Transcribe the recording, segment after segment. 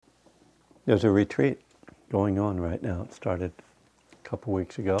There's a retreat going on right now. It started a couple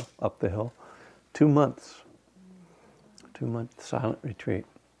weeks ago up the hill. 2 months. 2-month silent retreat.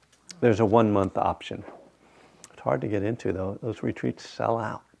 There's a 1-month option. It's hard to get into, though. Those retreats sell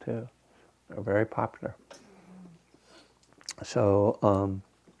out, too. They're very popular. So,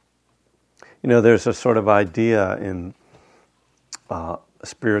 there's a sort of idea in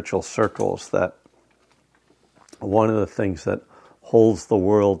spiritual circles that one of the things that holds the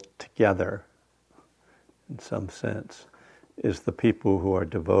world together, in some sense, is the people who are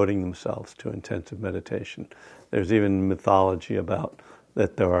devoting themselves to intensive meditation. There's even mythology about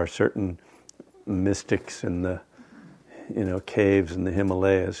that there are certain mystics in the caves in the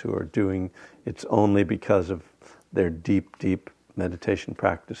Himalayas who are doing, it's only because of their deep, deep meditation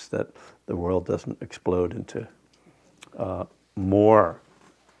practice that the world doesn't explode into more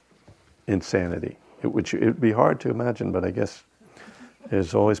insanity. It would be hard to imagine, but I guess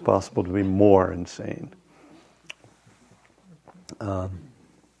it's always possible to be more insane.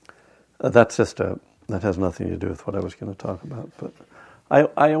 That has nothing to do with what I was going to talk about. But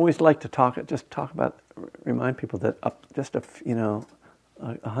I always like to remind people that up just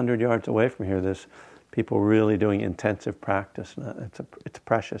 100 yards away from here, there's people really doing intensive practice. And it's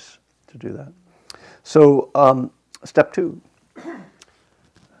precious to do that. So step 2.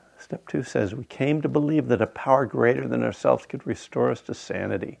 Step 2 says, we came to believe that a power greater than ourselves could restore us to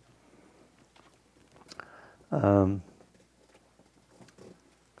sanity.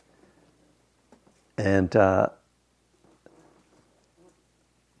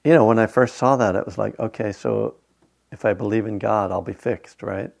 When I first saw that, it was like, okay, so if I believe in God, I'll be fixed,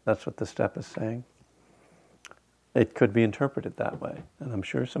 right? That's what the step is saying. It could be interpreted that way, and I'm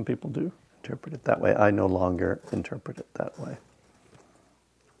sure some people do interpret it that way. I no longer interpret it that way.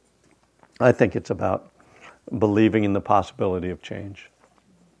 I think it's about believing in the possibility of change.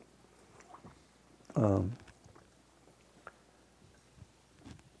 And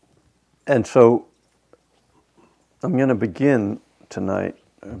so I'm going to begin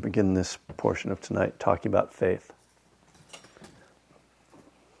this portion of tonight talking about faith.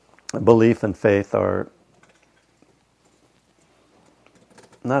 Belief and faith are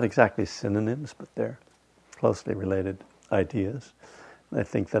not exactly synonyms, but they're closely related ideas. And I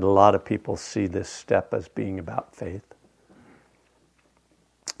think that a lot of people see this step as being about faith.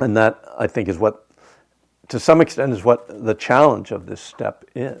 And that, I think, is what, to some extent, is what the challenge of this step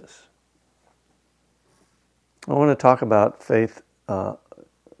is. I want to talk about faith. I'm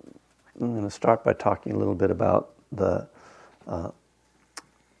going to start by talking a little bit about the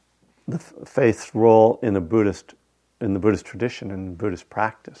faith's role in the Buddhist tradition and Buddhist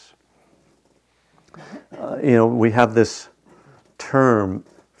practice. We have this term,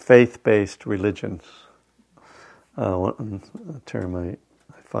 faith-based religions. A term I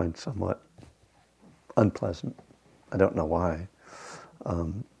find somewhat unpleasant. I don't know why.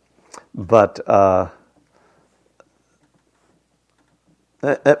 But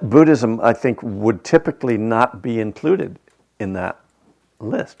Buddhism, I think, would typically not be included in that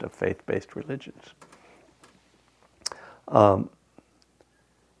list of faith-based religions.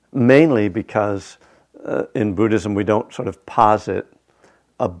 Mainly because in Buddhism we don't sort of posit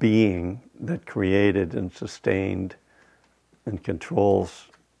a being that created and sustained and controls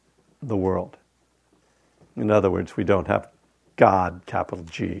the world. In other words, we don't have God, capital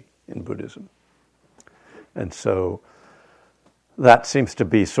G, in Buddhism. And so that seems to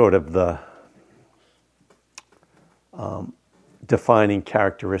be sort of the defining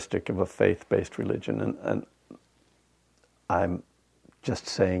characteristic of a faith-based religion. And I'm just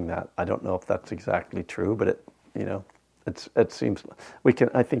saying that. I don't know if that's exactly true, but it seems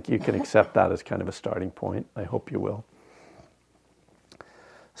I think you can accept that as kind of a starting point. I hope you will.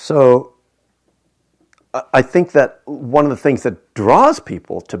 So I think that one of the things that draws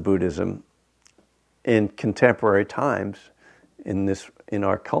people to Buddhism in contemporary times in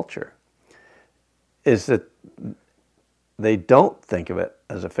our culture is that they don't think of it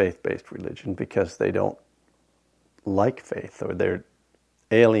as a faith-based religion because they don't like faith, or they're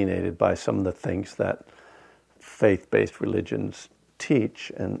alienated by some of the things that faith-based religions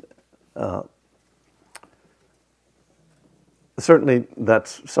teach. And certainly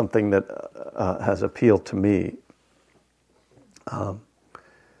that's something that has appealed to me.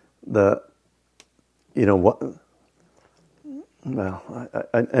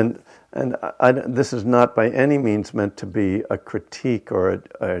 This is not by any means meant to be a critique or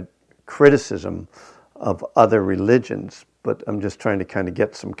a criticism of other religions, but I'm just trying to kind of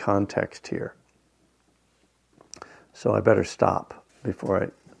get some context here. So I better stop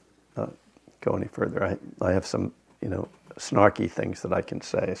before I go any further. I have some, snarky things that I can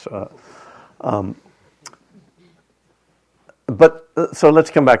say. So So let's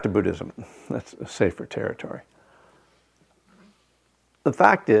come back to Buddhism. That's a safer territory. The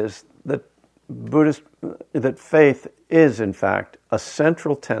fact is that that faith is, in fact, a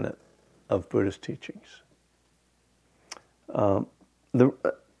central tenet of Buddhist teachings. The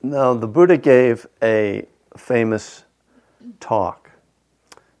Buddha gave a famous talk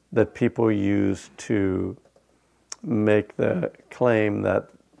that people use to make the claim that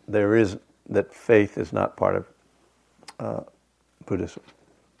that faith is not part of Buddhism.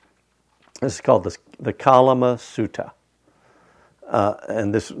 This is called the Kalama Sutta.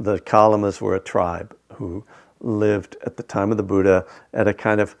 And the Kalamas were a tribe who lived at the time of the Buddha at a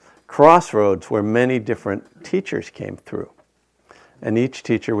kind of crossroads where many different teachers came through. And each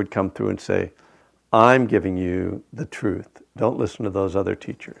teacher would come through and say, I'm giving you the truth. Don't listen to those other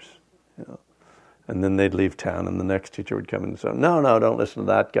teachers. And then they'd leave town, and the next teacher would come in and say, no, don't listen to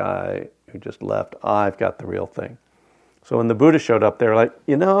that guy who just left. I've got the real thing. So when the Buddha showed up, they were like,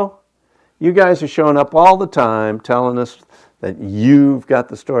 you guys are showing up all the time telling us that you've got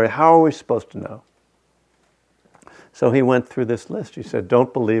the story. How are we supposed to know? So he went through this list. He said,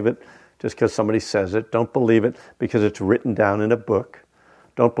 don't believe it just because somebody says it. Don't believe it because it's written down in a book.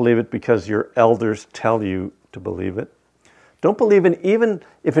 Don't believe it because your elders tell you to believe it. Don't believe it even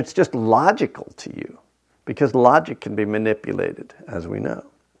if it's just logical to you, because logic can be manipulated, as we know.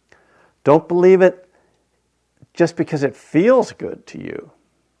 Don't believe it just because it feels good to you.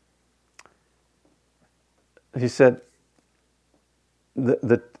 He said,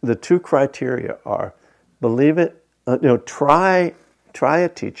 the two criteria are believe it, try a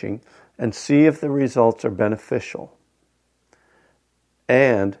teaching and see if the results are beneficial,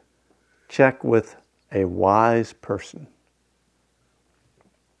 and check with a wise person.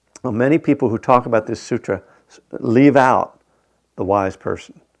 Well, many people who talk about this sutra leave out the wise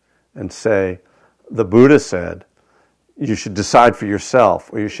person and say, the Buddha said, you should decide for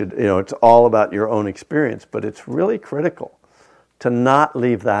yourself, or you should, it's all about your own experience. But it's really critical to not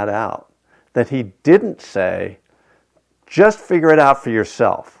leave that out. That he didn't say, just figure it out for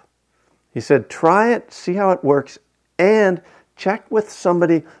yourself. He said, try it, see how it works, and check with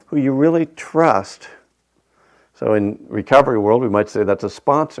somebody who you really trust. So in recovery world, we might say that's a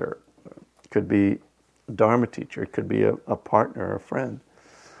sponsor. It could be a Dharma teacher. It could be a partner or a friend.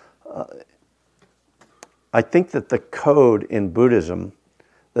 I think that the code in Buddhism,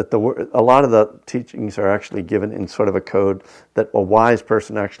 that a lot of the teachings are actually given in sort of a code that a wise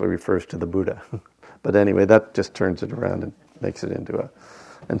person actually refers to the Buddha. But anyway, that just turns it around and makes it into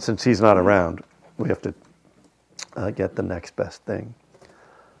and since he's not around, we have to get the next best thing.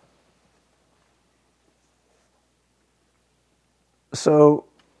 So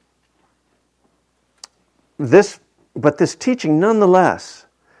this teaching nonetheless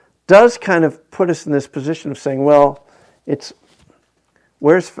does kind of put us in this position of saying, well,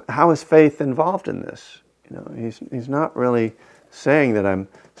 how is faith involved in this? He's not really saying that I'm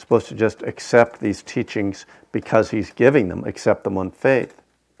supposed to just accept these teachings because he's giving them, accept them on faith.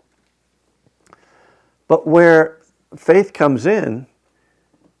 But where faith comes in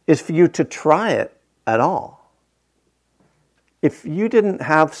is for you to try it at all. If you didn't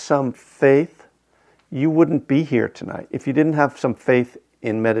have some faith, you wouldn't be here tonight. If you didn't have some faith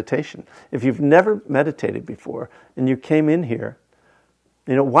in meditation, if you've never meditated before and you came in here,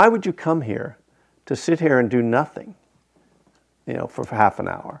 why would you come here to sit here and do nothing, for half an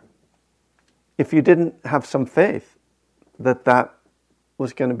hour? If you didn't have some faith that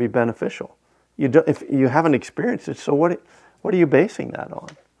was going to be beneficial. If you haven't experienced it, so what are you basing that on?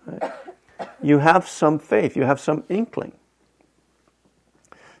 Right? You have some faith, you have some inkling.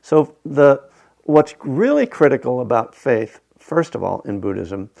 So what's really critical about faith, first of all, in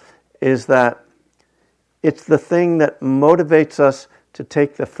Buddhism, is that it's the thing that motivates us to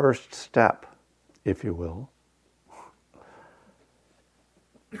take the first step, if you will.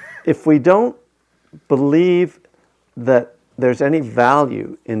 If we don't believe that there's any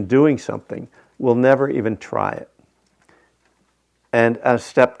value in doing something, we'll never even try it. And as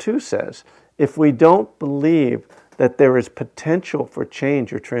step 2 says, if we don't believe that there is potential for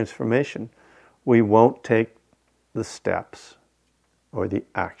change or transformation, we won't take the steps or the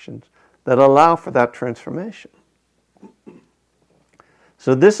actions that allow for that transformation.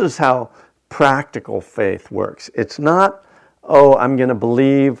 So this is how practical faith works. It's not, I'm going to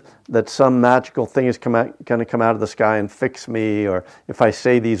believe that some magical thing is going to come out of the sky and fix me, or if I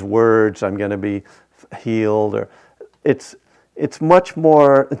say these words, I'm going to be healed. Or it's much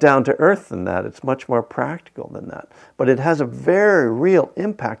more down to earth than that. It's much more practical than that. But it has a very real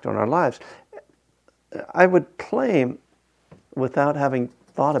impact on our lives. I would claim, without having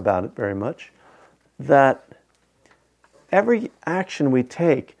thought about it very much, that every action we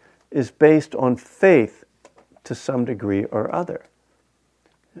take is based on faith to some degree or other.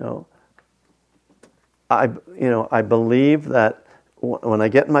 I believe that when I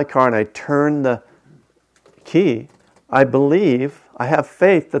get in my car and I turn the key, I have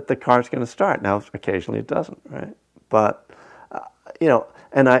faith that the car's going to start. Now, occasionally it doesn't, right? But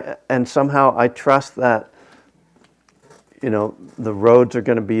and somehow I trust that the roads are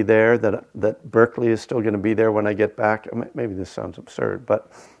going to be there, that Berkeley is still going to be there when I get back. Maybe this sounds absurd,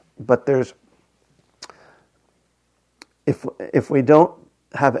 but there's, if we don't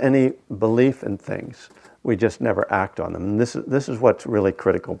have any belief in things, we just never act on them. And this is what's really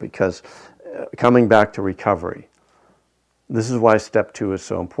critical, because coming back to recovery, this is why step 2 is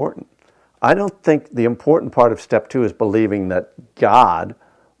so important. I don't think the important part of step 2 is believing that God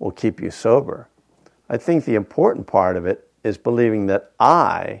will keep you sober. I think the important part of it is believing that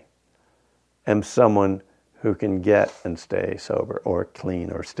I am someone who can get and stay sober or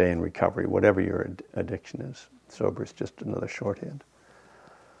clean or stay in recovery, whatever your addiction is. Sober is just another shorthand.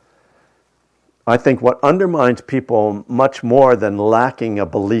 I think what undermines people much more than lacking a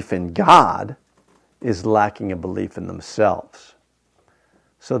belief in God is lacking a belief in themselves.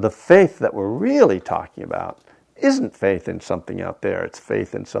 So the faith that we're really talking about isn't faith in something out there, it's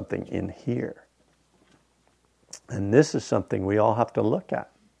faith in something in here. And this is something we all have to look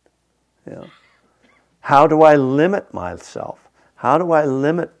at. How do I limit myself? How do I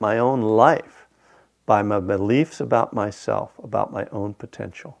limit my own life by my beliefs about myself, about my own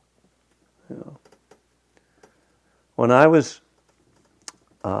potential? When I was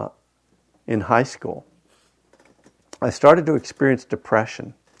in high school, I started to experience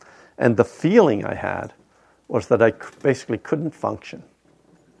depression, and the feeling I had was that I basically couldn't function,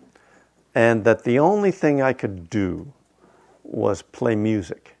 and that the only thing I could do was play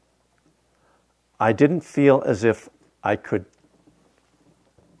music. I didn't feel as if I could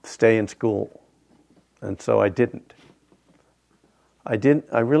stay in school, and so I didn't. I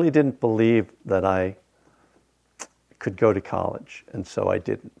really didn't believe that I could go to college, and so I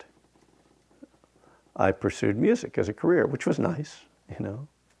didn't. I pursued music as a career, which was nice, in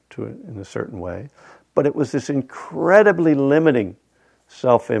a certain way, but it was this incredibly limiting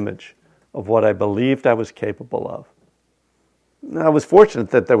self-image of what I believed I was capable of. Now, I was fortunate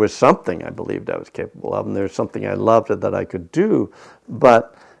that there was something I believed I was capable of, and there was something I loved that I could do,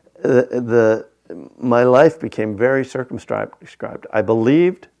 but my life became very circumscribed. I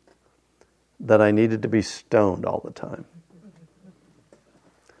believed that I needed to be stoned all the time.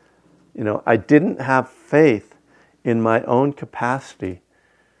 I didn't have faith in my own capacity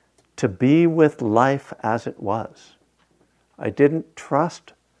to be with life as it was. I didn't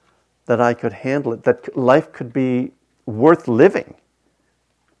trust that I could handle it, that life could be worth living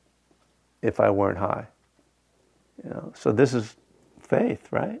if I weren't high. So this is faith,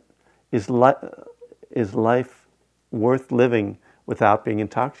 right? Is life worth living without being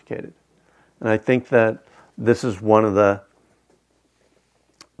intoxicated? And I think that this is one of the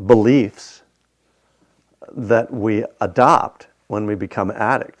beliefs that we adopt when we become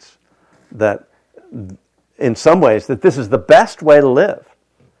addicts, that in some ways that this is the best way to live.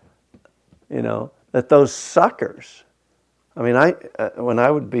 That those suckers, when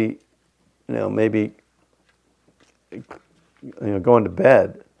I would be, maybe, going to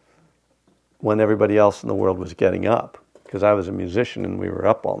bed when everybody else in the world was getting up, because I was a musician and we were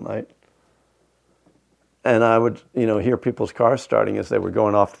up all night. And I would, hear people's cars starting as they were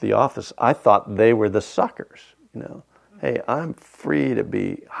going off to the office. I thought they were the suckers, Hey, I'm free to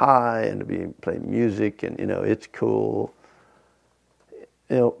be high and to play music, and it's cool.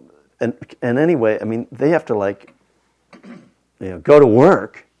 And anyway, they have to go to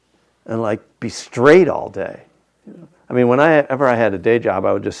work and be straight all day. Whenever I had a day job,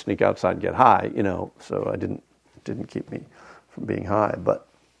 I would just sneak outside and get high, so I didn't keep me from being high. But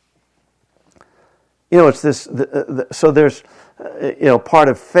it's this. So there's, part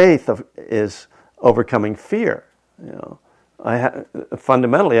of faith is overcoming fear.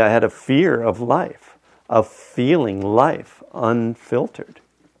 Fundamentally, I had a fear of life, of feeling life unfiltered,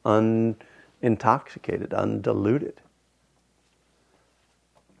 unintoxicated, undiluted.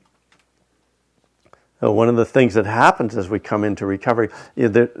 One of the things that happens as we come into recovery,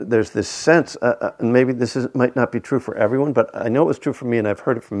 there's this sense, and maybe might not be true for everyone, but I know it was true for me, and I've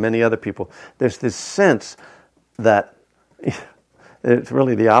heard it from many other people. There's this sense that it's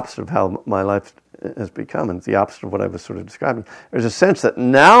really the opposite of how my life has become, and it's the opposite of what I was sort of describing. There's a sense that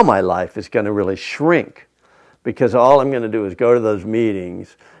now my life is going to really shrink, because all I'm going to do is go to those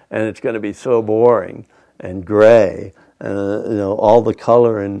meetings, and it's going to be so boring and gray, all the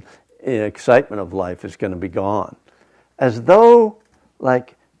color and excitement of life is going to be gone. As though,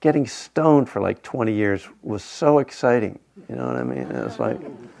 like, getting stoned for like 20 years was so exciting. You know what I mean? It's like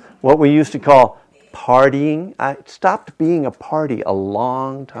what we used to call partying. I stopped being a party a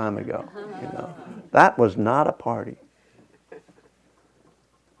long time ago. That was not a party.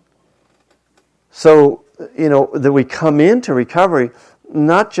 So, that we come into recovery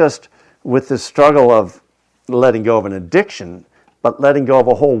not just with the struggle of letting go of an addiction, but letting go of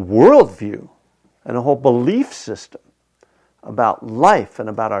a whole worldview and a whole belief system about life and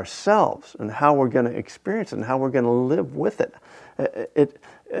about ourselves and how we're going to experience it and how we're going to live with it.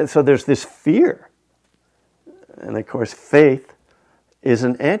 So there's this fear. And of course, faith is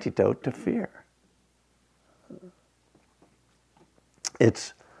an antidote to fear.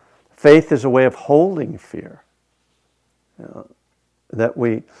 Faith is a way of holding fear. That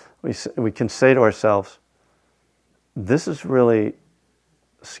we can say to ourselves, this is really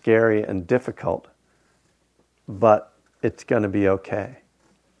scary and difficult, but it's going to be okay.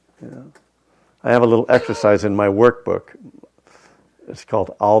 I have a little exercise in my workbook. It's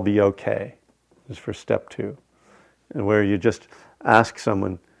called I'll Be Okay. It's for step 2. And where you just ask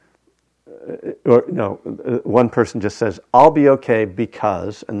someone, one person just says, I'll be okay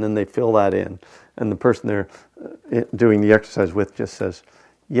because, and then they fill that in. And the person they're doing the exercise with just says,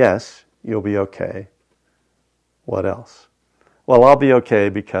 yes, you'll be okay. What else? Well, I'll be okay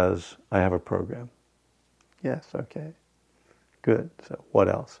because I have a program. Yes, okay. Good. So what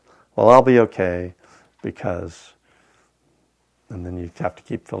else? Well, I'll be okay because... And then you have to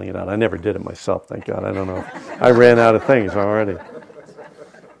keep filling it out. I never did it myself, thank God. I don't know. I ran out of things already.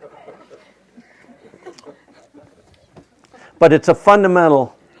 But it's a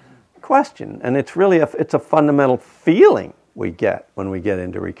fundamental question, and it's really it's a fundamental feeling we get when we get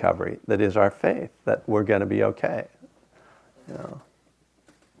into recovery that is our faith, that we're going to be okay.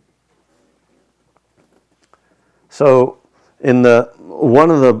 So, in one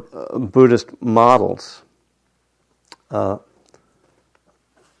of the Buddhist models,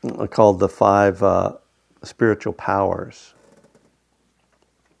 called the 5 spiritual powers.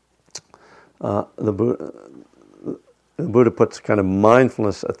 The Buddha puts kind of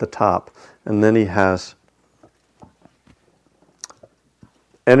mindfulness at the top, and then he has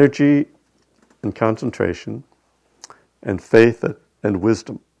energy and concentration, and faith and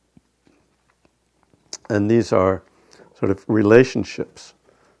wisdom. And these are sort of relationships.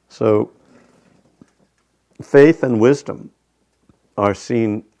 So faith and wisdom are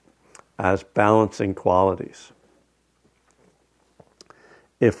seen as balancing qualities.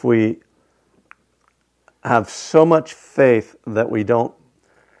 If we have so much faith that we don't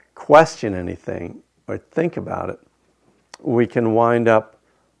question anything or think about it, we can wind up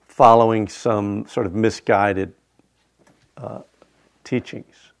following some sort of misguided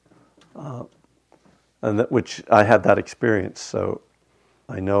teachings. Which I had that experience, so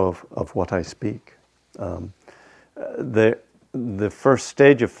I know of what I speak. The first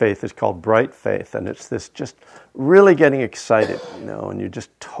stage of faith is called bright faith, and it's this just really getting excited, and you're just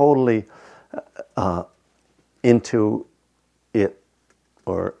totally into it,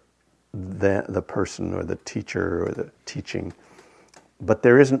 or the person, or the teacher, or the teaching. But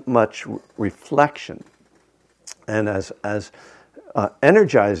there isn't much reflection, and as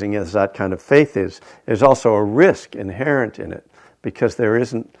energizing as that kind of faith is, there's also a risk inherent in it, because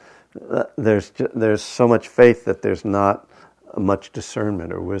there's so much faith that there's not much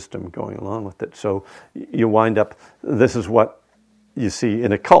discernment or wisdom going along with it. So you wind up, this is what you see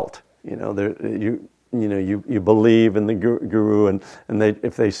in a cult. You believe in the guru, and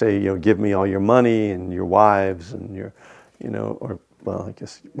if they say, give me all your money and your wives and your, or, well, I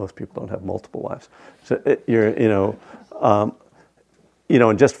guess most people don't have multiple wives. So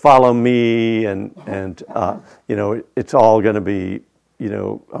and just follow me, and it's all going to be,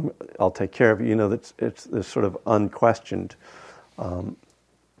 I'll take care of you. It's this sort of unquestioned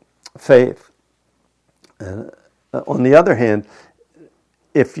faith. On the other hand,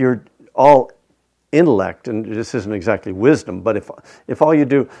 if you're all intellect, and this isn't exactly wisdom, but if all you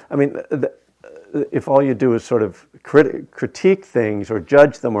do, if all you do is sort of critique things or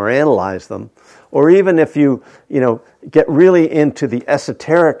judge them or analyze them, or even if you get really into the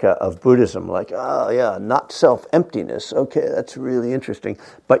esoterica of Buddhism, like, oh yeah, not self-emptiness, okay, that's really interesting,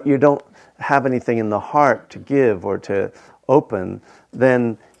 but you don't have anything in the heart to give or to open,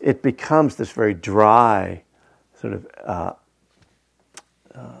 then it becomes this very dry sort of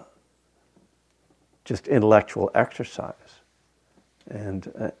just intellectual exercise. And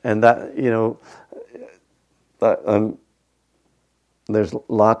that, there's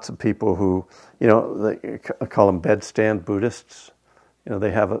lots of people who, they call them bedstand Buddhists.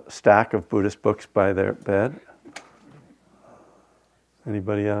 They have a stack of Buddhist books by their bed.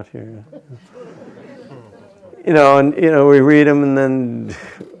 Anybody out here? We read them and then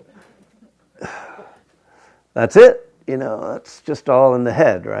that's it. That's just all in the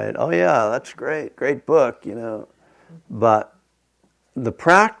head, right? Oh yeah, that's great book, But the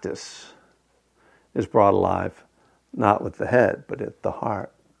practice is brought alive not with the head, but at the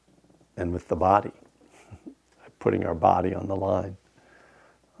heart and with the body. Putting our body on the line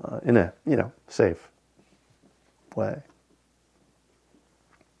in a, safe way.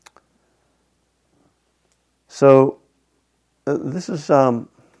 So this is how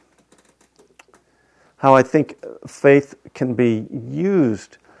I think faith can be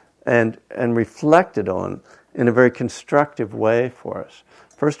used and reflected on in a very constructive way for us.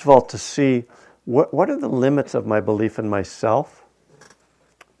 First of all, to see what are the limits of my belief in myself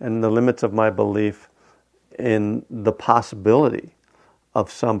and the limits of my belief in the possibility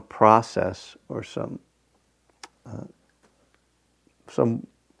of some process or some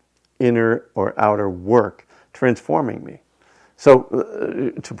inner or outer work transforming me. So,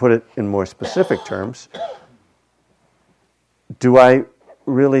 to put it in more specific terms, do I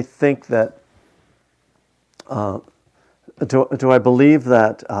really think that, do I believe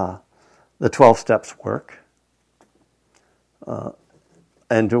that the 12 steps work?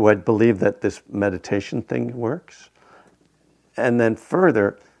 And do I believe that this meditation thing works? And then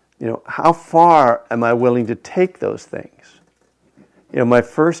further, how far am I willing to take those things? My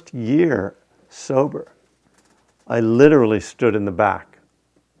first year sober, I literally stood in the back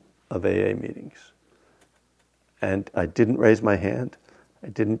of AA meetings. And I didn't raise my hand. I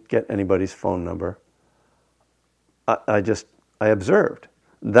didn't get anybody's phone number. I observed.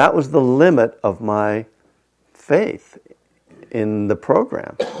 That was the limit of my faith in the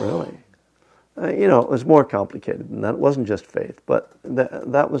program, really. It was more complicated than that. It wasn't just faith, but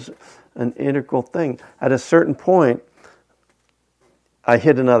that was an integral thing. At a certain point, I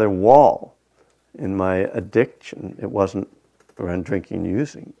hit another wall in my addiction. It wasn't around drinking and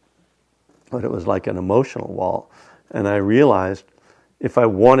using, but it was like an emotional wall. And I realized if I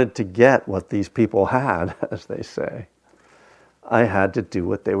wanted to get what these people had, as they say, I had to do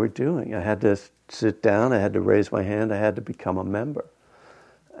what they were doing. I had to sit down, I had to raise my hand, I had to become a member.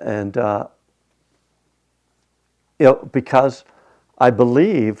 And, because I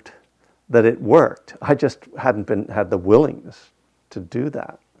believed that it worked. I just hadn't had the willingness to do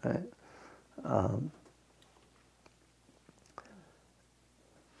that, right?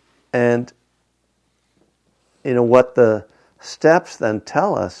 And what the steps then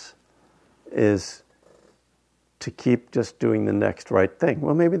tell us is to keep just doing the next right thing.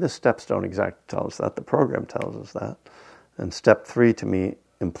 Well, maybe the steps don't exactly tell us that. The program tells us that. And step 3 to me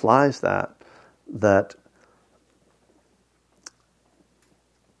implies that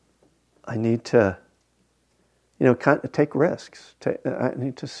I need to, kind of take risks. I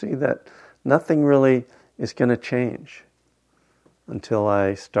need to see that nothing really is going to change until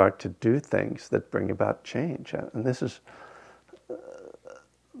I start to do things that bring about change. And this is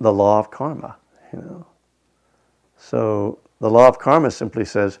the law of karma, So the law of karma simply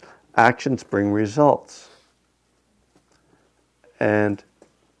says actions bring results. And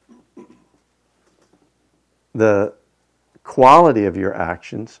the quality of your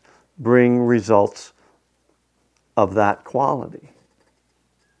actions bring results of that quality.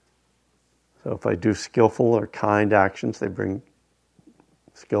 So if I do skillful or kind actions, they bring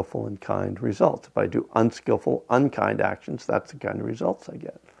skillful and kind results. If I do unskillful, unkind actions, that's the kind of results I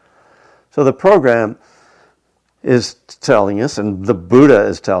get. So the program is telling us, and the Buddha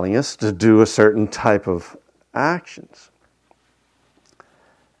is telling us, to do a certain type of actions.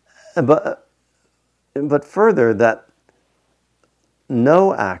 But further, that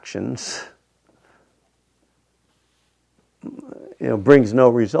no actions, brings no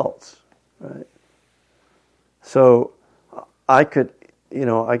results, right? So I could,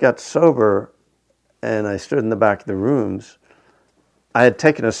 I got sober and I stood in the back of the rooms. I had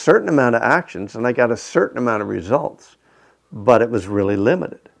taken a certain amount of actions and I got a certain amount of results, but it was really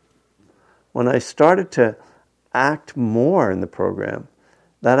limited. When I started to act more in the program,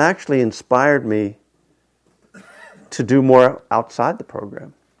 that actually inspired me to do more outside the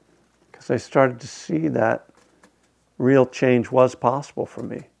program, because I started to see that real change was possible for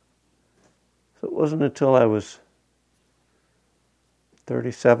me. So it wasn't until I was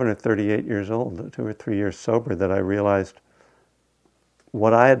 37 or 38 years old, 2 or 3 years sober, that I realized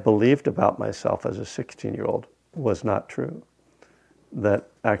what I had believed about myself as a 16-year-old was not true. That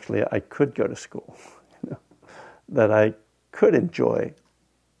actually I could go to school, that I could enjoy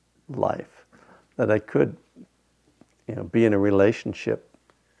life, that I could, be in a relationship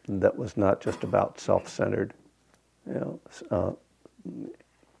that was not just about self-centered,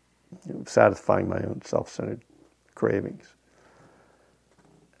 satisfying my own self-centered cravings.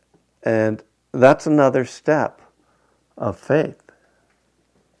 And that's another step of faith.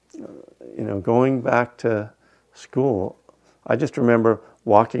 Going back to school, I just remember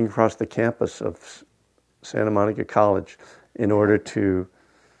walking across the campus of Santa Monica College in order to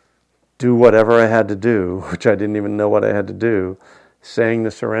do whatever I had to do, which I didn't even know what I had to do, saying the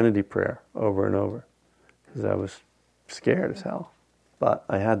Serenity Prayer over and over, because I was scared as hell. But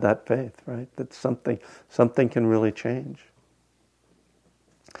I had that faith, right? That something can really change.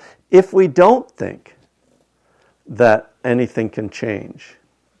 If we don't think that anything can change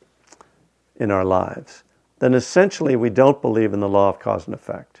in our lives, then essentially we don't believe in the law of cause and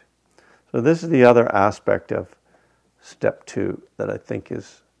effect. So this is the other aspect of step 2 that I think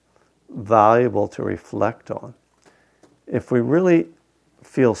is valuable to reflect on. If we really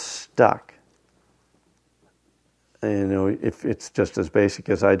feel stuck, if it's just as basic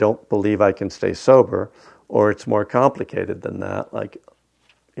as I don't believe I can stay sober, or it's more complicated than that, like,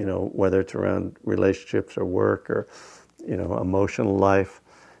 whether it's around relationships or work or, emotional life.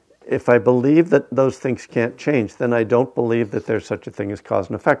 If I believe that those things can't change, then I don't believe that there's such a thing as cause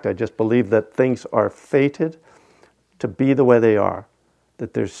and effect. I just believe that things are fated to be the way they are,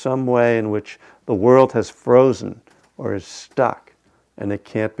 that there's some way in which the world has frozen or is stuck and it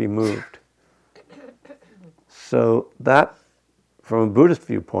can't be moved. So that, from a Buddhist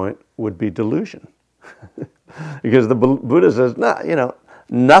viewpoint, would be delusion. Because the Buddha says,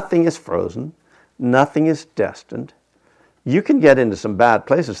 nothing is frozen, nothing is destined. You can get into some bad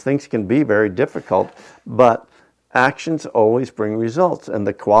places, things can be very difficult, but actions always bring results, and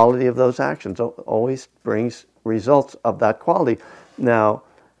the quality of those actions always brings results of that quality. Now,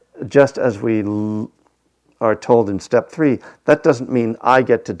 just as we are told in step 3, that doesn't mean I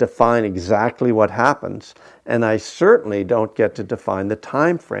get to define exactly what happens, and I certainly don't get to define the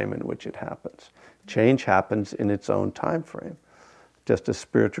time frame in which it happens. Change happens in its own time frame, just as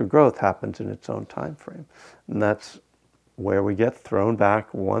spiritual growth happens in its own time frame. And that's where we get thrown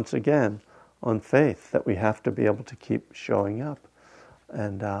back once again on faith, that we have to be able to keep showing up,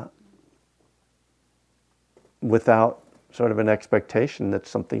 and without sort of an expectation that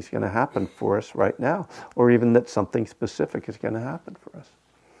something's going to happen for us right now, or even that something specific is going to happen for us.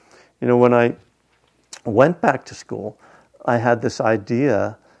 When I went back to school, I had this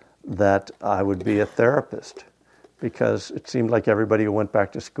idea that I would be a therapist, because it seemed like everybody who went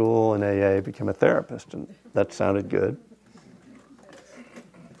back to school in AA became a therapist, and that sounded good.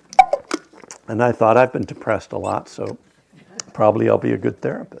 And I thought, I've been depressed a lot, so probably I'll be a good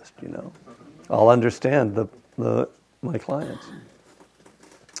therapist, I'll understand my clients.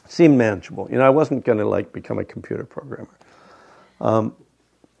 Seemed manageable. I wasn't going to become a computer programmer. And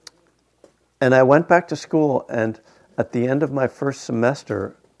I went back to school, and at the end of my first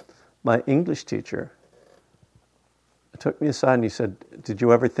semester, my English teacher took me aside and he said, "Did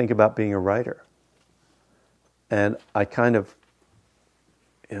you ever think about being a writer?" And I kind of,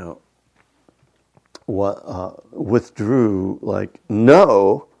 withdrew,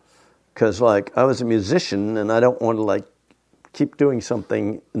 no, because I was a musician and I don't want to keep doing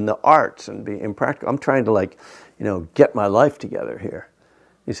something in the arts and be impractical. I'm trying to get my life together here.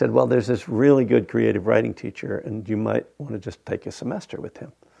 He said, "Well, there's this really good creative writing teacher, and you might want to just take a semester with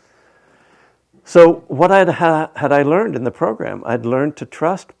him." So what had I learned in the program? I'd learned to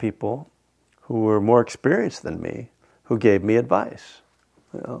trust people who were more experienced than me, who gave me advice.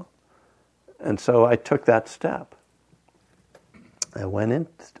 And so I took that step. I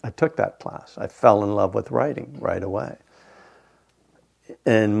took that class. I fell in love with writing right away.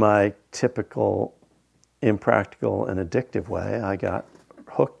 In my typical impractical and addictive way, I got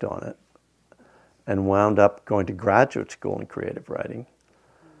hooked on it and wound up going to graduate school in creative writing.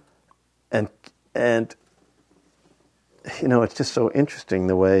 And it's just so interesting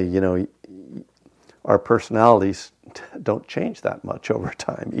the way, our personalities don't change that much over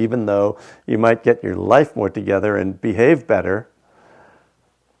time. Even though you might get your life more together and behave better,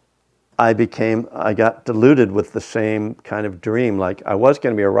 I got deluded with the same kind of dream. I was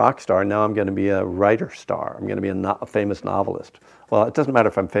going to be a rock star, now I'm going to be a writer star. I'm going to be a famous novelist. Well, it doesn't matter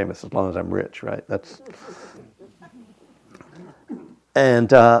if I'm famous as long as I'm rich, right? That's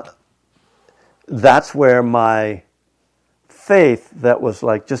where my faith that was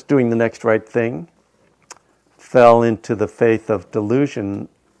just doing the next right thing fell into the faith of delusion,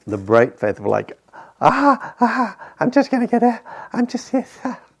 the bright faith of I'm just going to get it. I'm just, yes.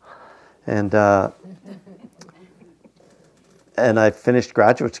 And and I finished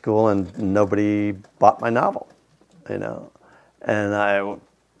graduate school, and nobody bought my novel, and I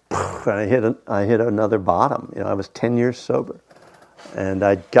hit another bottom. I was 10 years sober, and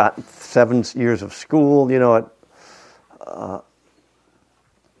I'd got 7 years of school.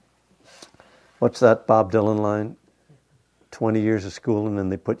 What's that Bob Dylan line? 20 years of school, and then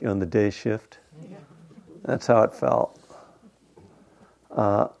they put you on the day shift. That's how it felt.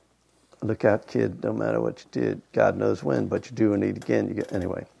 Look out, kid, no matter what you did, God knows when, but you do and eat again.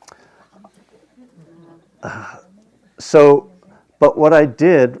 Anyway. But what I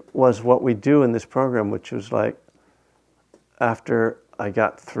did was what we do in this program, which was like, after I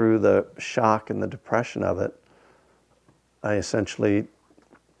got through the shock and the depression of it, I essentially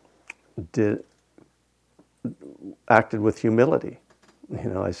acted with humility.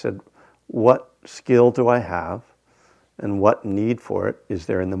 I said, what skill do I have? And what need for it is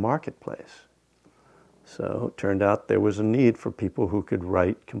there in the marketplace? So it turned out there was a need for people who could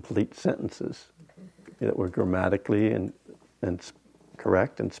write complete sentences that were grammatically and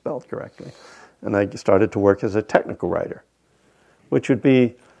correct and spelled correctly. And I started to work as a technical writer, which would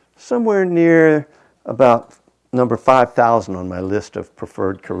be somewhere near about number 5,000 on my list of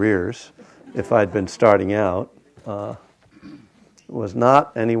preferred careers if I'd been starting out. Was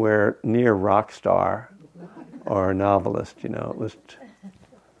not anywhere near rock star or a novelist, it was.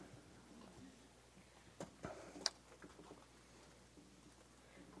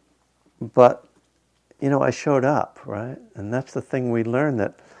 But, I showed up, right? And that's the thing we learned,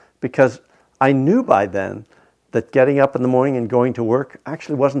 that because I knew by then that getting up in the morning and going to work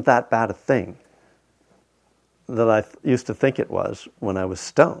actually wasn't that bad a thing that I used to think it was when I was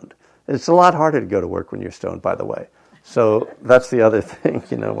stoned. It's a lot harder to go to work when you're stoned, by the way. So that's the other thing,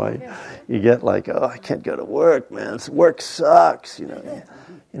 why you get like, oh, I can't go to work, man. Work sucks, And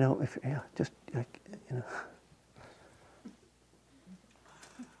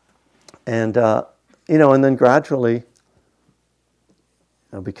and then gradually,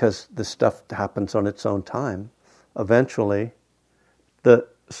 because this stuff happens on its own time, eventually, the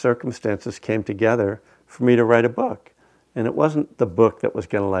circumstances came together for me to write a book, and it wasn't the book that was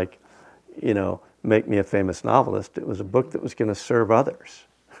going to make me a famous novelist. It was a book that was going to serve others,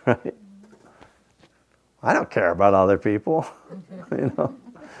 right? I don't care about other people,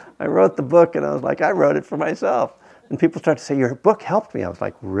 I wrote the book, and I was like, I wrote it for myself. And people started to say, your book helped me. I was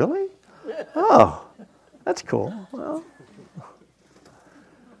like, really? Oh, that's cool. Well,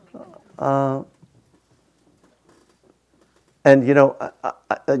 and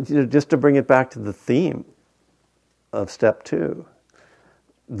just to bring it back to the theme of step 2,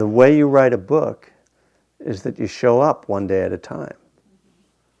 the way you write a book is that you show up one day at a time.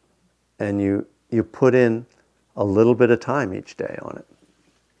 And you put in a little bit of time each day on it.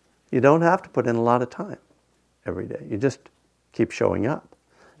 You don't have to put in a lot of time every day. You just keep showing up.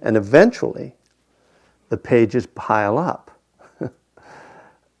 And eventually, the pages pile up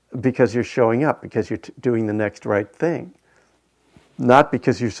because you're showing up, because you're doing the next right thing. Not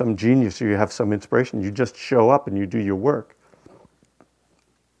because you're some genius or you have some inspiration. You just show up and you do your work.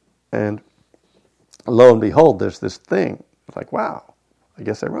 And lo and behold, there's this thing. It's like, wow, I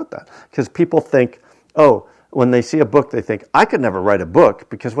guess I wrote that. Because people think, when they see a book, they think, I could never write a book,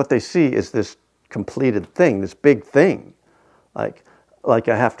 because what they see is this completed thing, this big thing. Like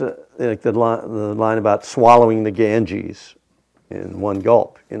I have to, like the line about swallowing the Ganges in one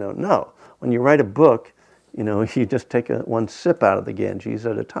gulp. No. When you write a book, you just take one sip out of the Ganges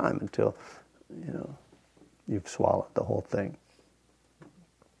at a time until, you've swallowed the whole thing.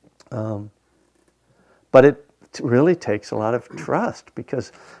 But it really takes a lot of trust,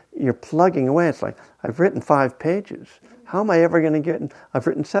 because you're plugging away. It's like, I've written 5 pages. How am I ever going to get? I've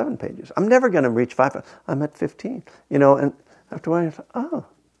written 7 pages. I'm never going to reach 5. I'm at 15. And after a while, you're like, oh,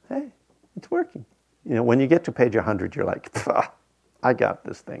 hey, it's working. When you get to page 100, you're like, I got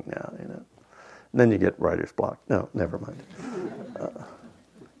this thing now. And then you get writer's block. No, never mind.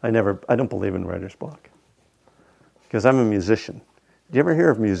 I don't believe in writer's block, because I'm a musician. Do you ever hear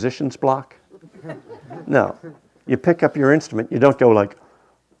of musician's block? No. You pick up your instrument. You don't go like,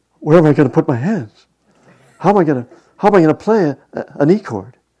 where am I going to put my hands? How am I going to play an E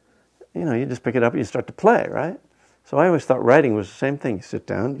chord? You just pick it up and you start to play, right? So I always thought writing was the same thing. You sit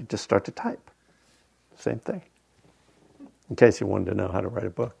down, you just start to type. Same thing. In case you wanted to know how to write a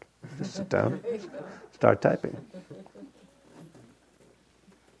book, just sit down, start typing.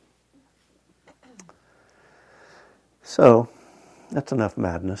 So that's enough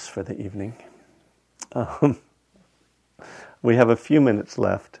madness for the evening. We have a few minutes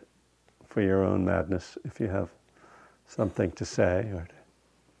left for your own madness, if you have something to say or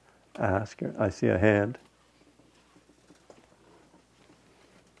to ask. I see a hand.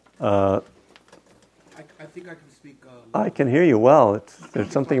 I think I can speak. I can hear you well.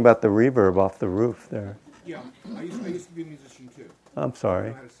 There's something about the reverb off the roof there. Yeah, I used to be a musician too. I'm sorry.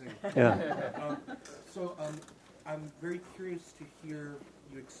 I know how to sing. Yeah. So I'm very curious to hear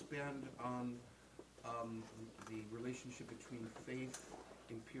you expand on the relationship between faith,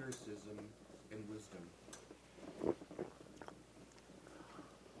 empiricism, and wisdom.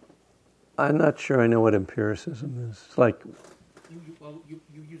 I'm not sure I know what empiricism is. It's like... You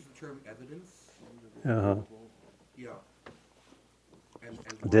use the term evidence. Uh-huh. Yeah. And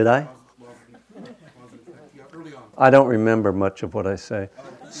Did I? Positive effect. Yeah, early on. I don't remember much of what I say.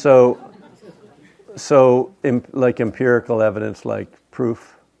 Like empirical evidence, like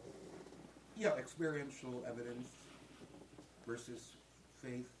proof? Yeah, experiential evidence versus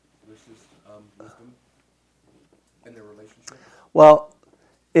faith versus wisdom and their relationship. Well,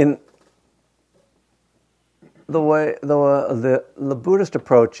 in the way the Buddhist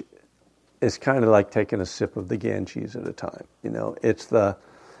approach is kind of like taking a sip of the Ganges at a time. It's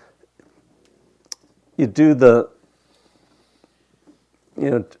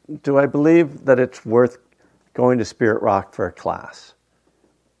do I believe that it's worth going to Spirit Rock for a class?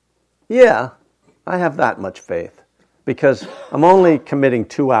 Yeah, I have that much faith because I'm only committing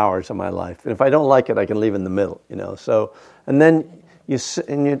 2 hours of my life, and if I don't like it, I can leave in the middle. So, and then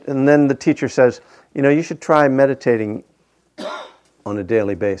and then the teacher says, you should try meditating on a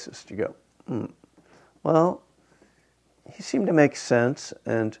daily basis. You go, well, he seemed to make sense,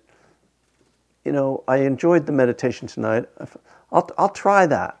 and I enjoyed the meditation tonight. I'll try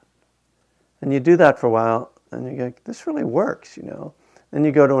that. And you do that for a while, and you go, this really works, Then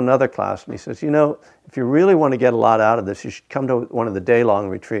you go to another class, and he says, if you really want to get a lot out of this, you should come to one of the day-long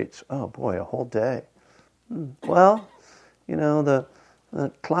retreats. Oh boy, a whole day. Well, the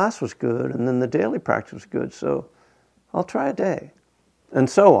class was good, and then the daily practice was good, so I'll try a day. And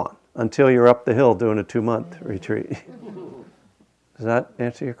so on, until you're up the hill doing a 2-month retreat. Does that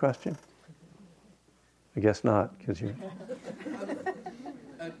answer your question? I guess not, because you...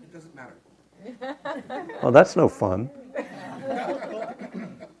 It doesn't matter. Well, that's no fun.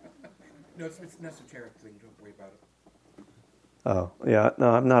 No, it's an esoteric thing. Don't worry about it. Oh, yeah.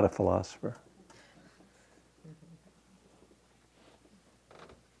 No, I'm not a philosopher.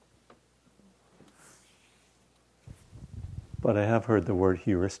 But I have heard the word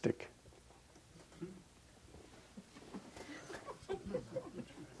heuristic.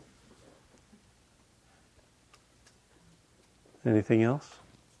 Anything else?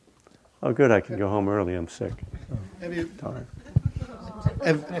 Oh, good. I can go home early. I'm sick. Have you, Darn.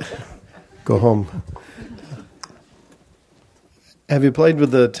 go home. Have you played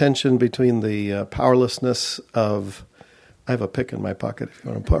with the tension between the powerlessness of... I have a pick in my pocket if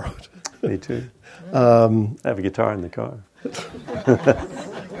you want to borrow it. Me too. I have a guitar in the car.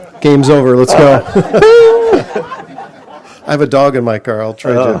 Game's over. Let's go. I have a dog in my car. I'll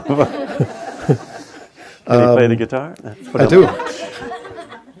trade you. Can you play the guitar? I do.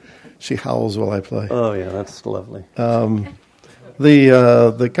 She howls while I play. Oh yeah, that's lovely. The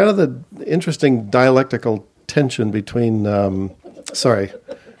kind of the interesting dialectical tension between,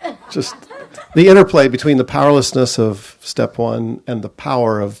 just the interplay between the powerlessness of step one and the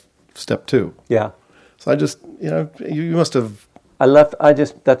power of step two. Yeah. So I just, you must have.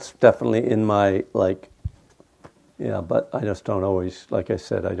 That's definitely in my, but I just don't always, like I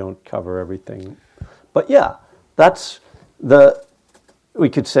said, I don't cover everything. But yeah, we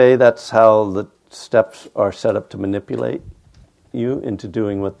could say that's how the steps are set up to manipulate you into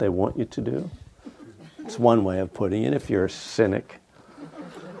doing what they want you to do. It's one way of putting it if you're a cynic.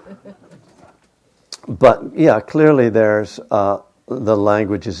 But yeah, clearly there's, the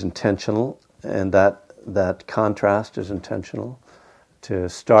language is intentional, and that contrast is intentional to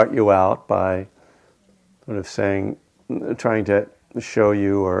start you out by sort of trying to show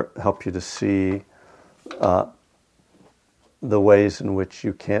you or help you to see the ways in which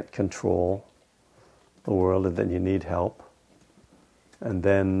you can't control the world and that you need help, and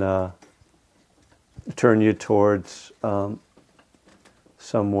then turn you towards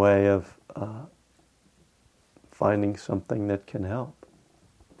some way of finding something that can help.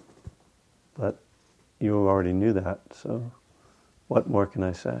 But you already knew that, so what more can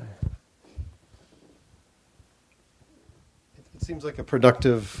I say? It seems like a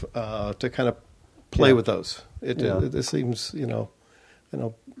productive to kind of play with those. It seems,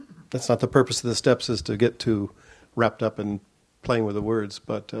 that's not the purpose of the steps, is to get too wrapped up in playing with the words,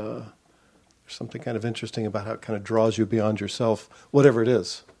 but there's something kind of interesting about how it kind of draws you beyond yourself, whatever it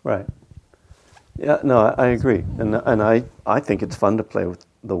is. Right. Yeah, no, I agree. And I think it's fun to play with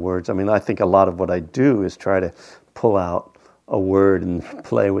the words. I mean, I think a lot of what I do is try to pull out a word and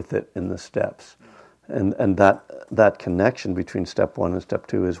play with it in the steps. And that connection between step 1 and step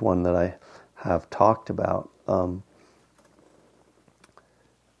 2 is one that I have talked about.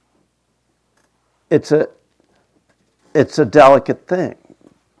 It's a delicate thing,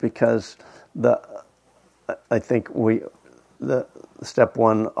 because I think the step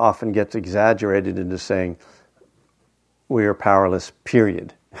 1 often gets exaggerated into saying we are powerless,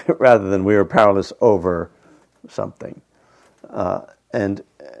 period, rather than we are powerless over something.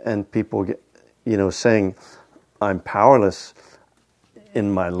 And people get, saying I'm powerless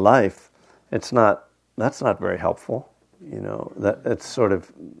in my life. That's not very helpful.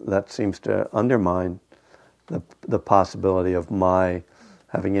 That seems to undermine the possibility of my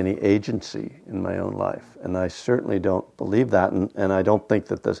having any agency in my own life. And I certainly don't believe that, and I don't think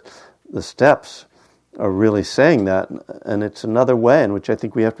that the steps are really saying that. And it's another way in which I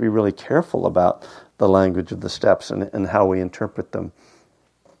think we have to be really careful about the language of the steps and how we interpret them.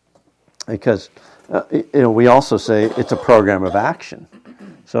 Because we also say it's a program of action.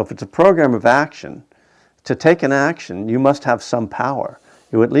 So if it's a program of action, to take an action, you must have some power.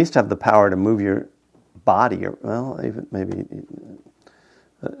 You at least have the power to move your body, or even maybe.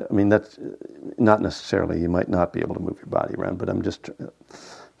 That's not necessarily. You might not be able to move your body around, but I'm just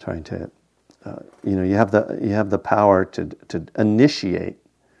trying to. You have the power to initiate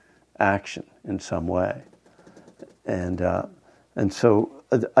action in some way, and so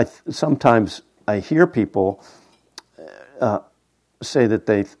sometimes I hear people say that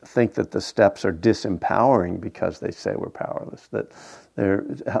they think that the steps are disempowering because they say we're powerless, that they're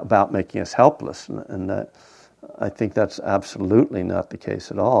about making us helpless, and that I think that's absolutely not the case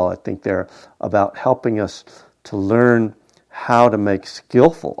at all. I think they're about helping us to learn how to make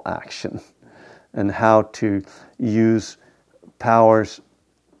skillful action and how to use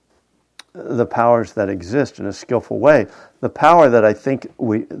the powers that exist in a skillful way. The power that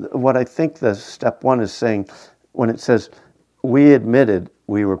what I think the step 1 is saying when it says we admitted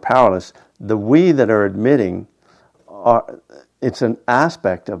we were powerless, the we that are admitting it's an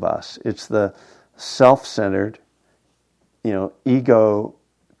aspect of us. It's the self-centered, ego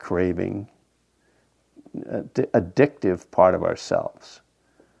craving, addictive part of ourselves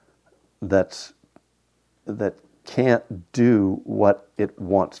that can't do what it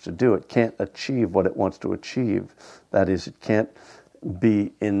wants to do. It can't achieve what it wants to achieve. That is, it can't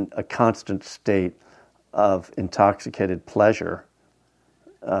be in a constant state of intoxicated pleasure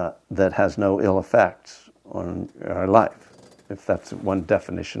that has no ill effects on our life. If that's one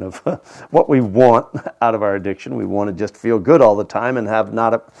definition of what we want out of our addiction, we want to just feel good all the time and have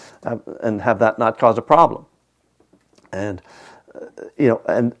that not cause a problem. And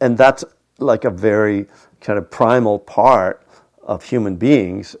and that's like a very kind of primal part of human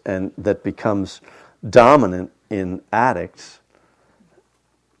beings, and that becomes dominant in addicts.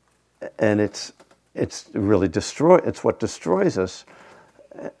 And it's really it's what destroys us.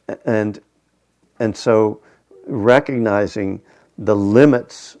 And so recognizing the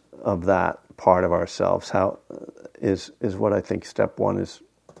limits of that part of ourselves is what I think step 1 is.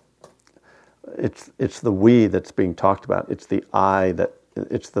 It's the we that's being talked about. It's the I that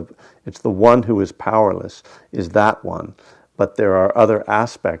it's the one who is powerless, is that one. But there are other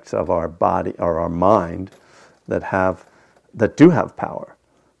aspects of our body or our mind that do have power,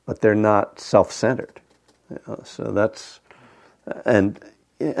 but they're not self-centered. So that's and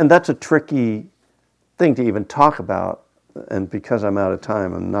that's a tricky thing to even talk about. And because I'm out of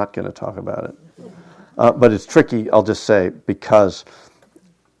time, I'm not going to talk about it. But it's tricky, I'll just say, because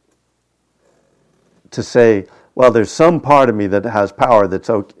to say, well, there's some part of me that has power that's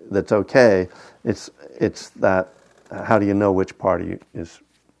okay. It's that, how do you know which part of you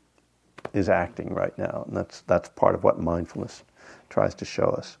is acting right now? And that's part of what mindfulness tries to show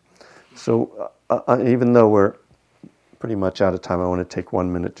us. So even though we're pretty much out of time, I want to take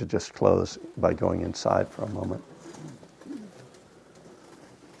 1 minute to just close by going inside for a moment.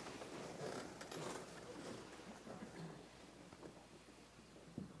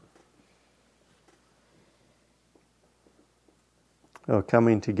 So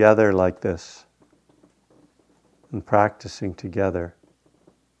coming together like this and practicing together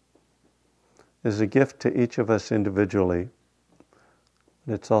is a gift to each of us individually,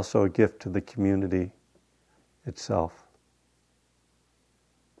 and it's also a gift to the community itself.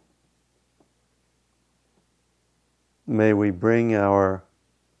 May we bring our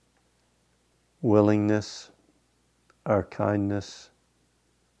willingness, our kindness,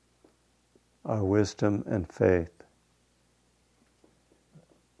 our wisdom and faith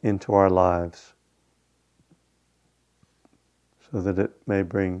into our lives so that it may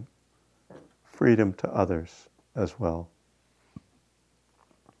bring freedom to others as well.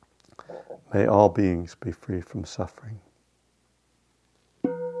 May all beings be free from suffering.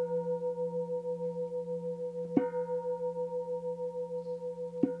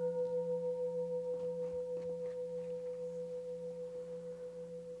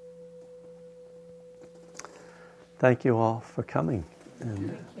 Thank you all for coming,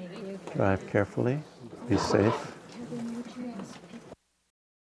 and drive carefully, be safe.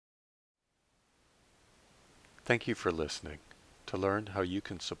 Thank you for listening. To learn how you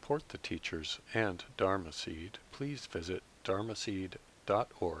can support the teachers and Dharma Seed, please visit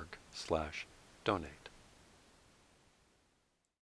dharmaseed.org/donate.